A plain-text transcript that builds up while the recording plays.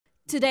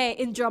Today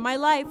in Draw My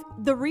Life,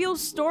 the real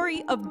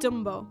story of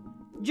Dumbo.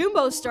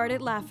 Jumbo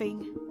started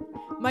laughing.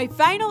 My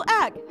final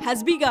act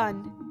has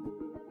begun.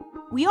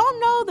 We all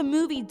know the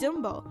movie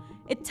Dumbo.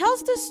 It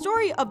tells the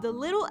story of the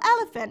little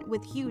elephant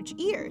with huge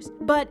ears.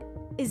 But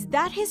is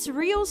that his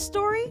real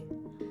story?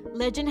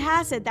 Legend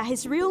has it that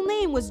his real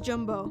name was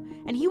Jumbo,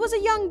 and he was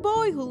a young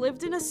boy who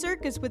lived in a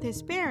circus with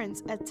his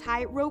parents, a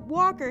tightrope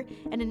walker,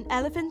 and an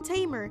elephant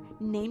tamer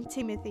named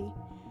Timothy.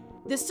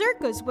 The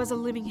circus was a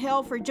living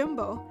hell for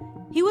Jumbo.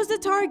 He was the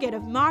target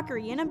of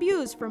mockery and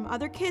abuse from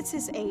other kids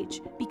his age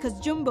because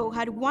Jumbo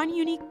had one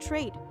unique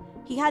trait.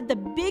 He had the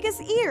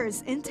biggest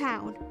ears in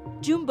town.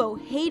 Jumbo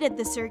hated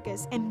the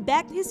circus and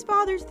begged his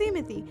father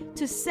Timothy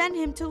to send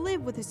him to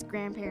live with his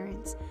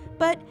grandparents.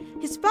 But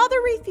his father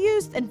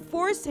refused and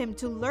forced him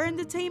to learn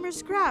the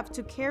tamer's craft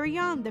to carry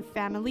on the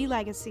family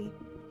legacy.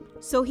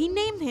 So he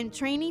named him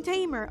trainee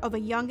tamer of a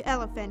young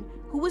elephant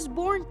who was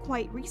born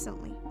quite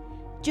recently.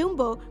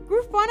 Jumbo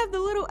grew fond of the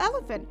little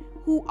elephant,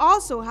 who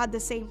also had the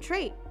same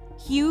trait,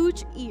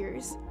 huge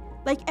ears.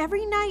 Like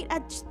every night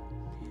at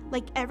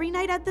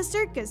the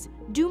circus,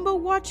 Jumbo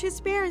watched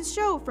his parents'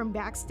 show from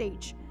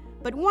backstage.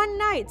 But one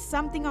night,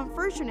 something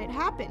unfortunate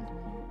happened.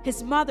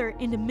 His mother,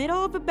 in the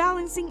middle of a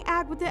balancing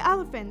act with the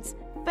elephants,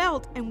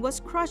 fell and was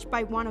crushed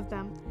by one of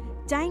them,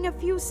 dying a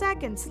few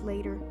seconds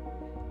later.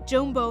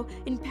 Jumbo,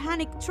 in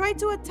panic, tried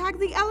to attack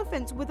the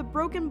elephants with a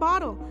broken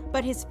bottle,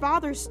 but his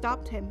father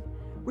stopped him.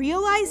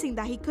 Realizing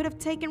that he could have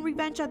taken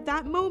revenge at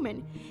that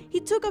moment, he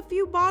took a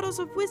few bottles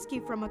of whiskey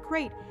from a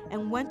crate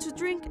and went to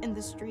drink in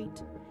the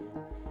street.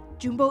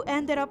 Jumbo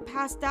ended up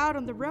passed out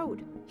on the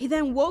road. He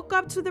then woke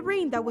up to the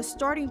rain that was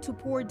starting to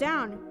pour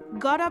down,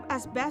 got up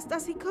as best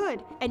as he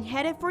could, and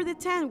headed for the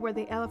tent where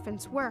the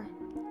elephants were.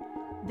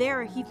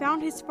 There, he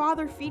found his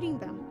father feeding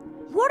them.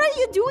 "What are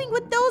you doing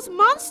with those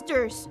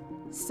monsters?"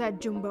 said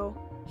Jumbo.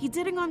 He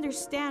didn't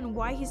understand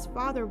why his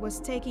father was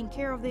taking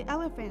care of the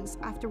elephants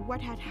after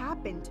what had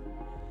happened.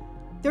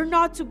 "They're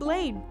not to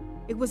blame.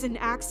 It was an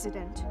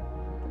accident."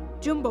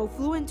 Jumbo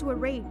flew into a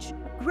rage,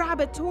 grabbed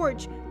a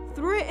torch,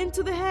 threw it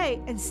into the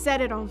hay, and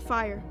set it on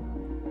fire.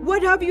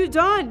 "What have you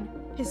done?"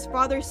 his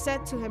father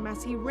said to him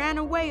as he ran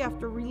away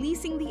after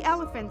releasing the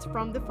elephants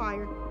from the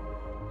fire.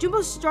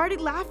 Jumbo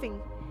started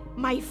laughing.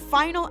 "My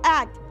final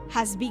act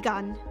has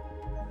begun."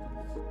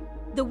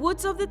 The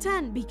woods of the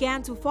tent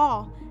began to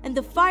fall, and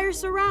the fire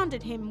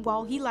surrounded him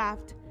while he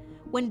laughed.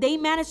 When they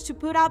managed to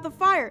put out the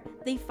fire,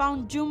 they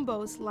found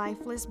Jumbo's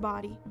lifeless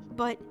body.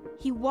 But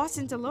he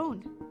wasn't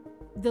alone.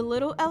 The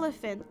little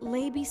elephant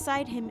lay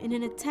beside him in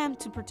an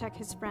attempt to protect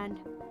his friend.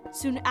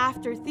 Soon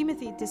after,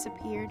 Timothy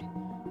disappeared.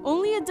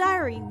 Only a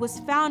diary was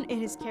found in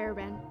his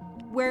caravan,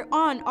 where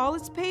on all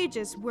its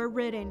pages were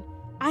written,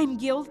 "I'm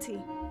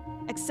guilty,"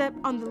 except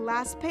on the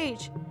last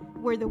page,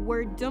 where the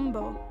word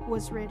Dumbo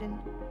was written.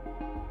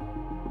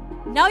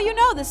 Now you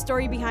know the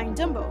story behind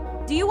Dumbo.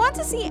 Do you want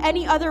to see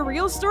any other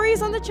real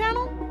stories on the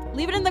channel?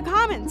 Leave it in the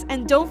comments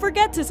and don't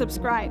forget to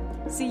subscribe.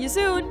 See you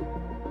soon!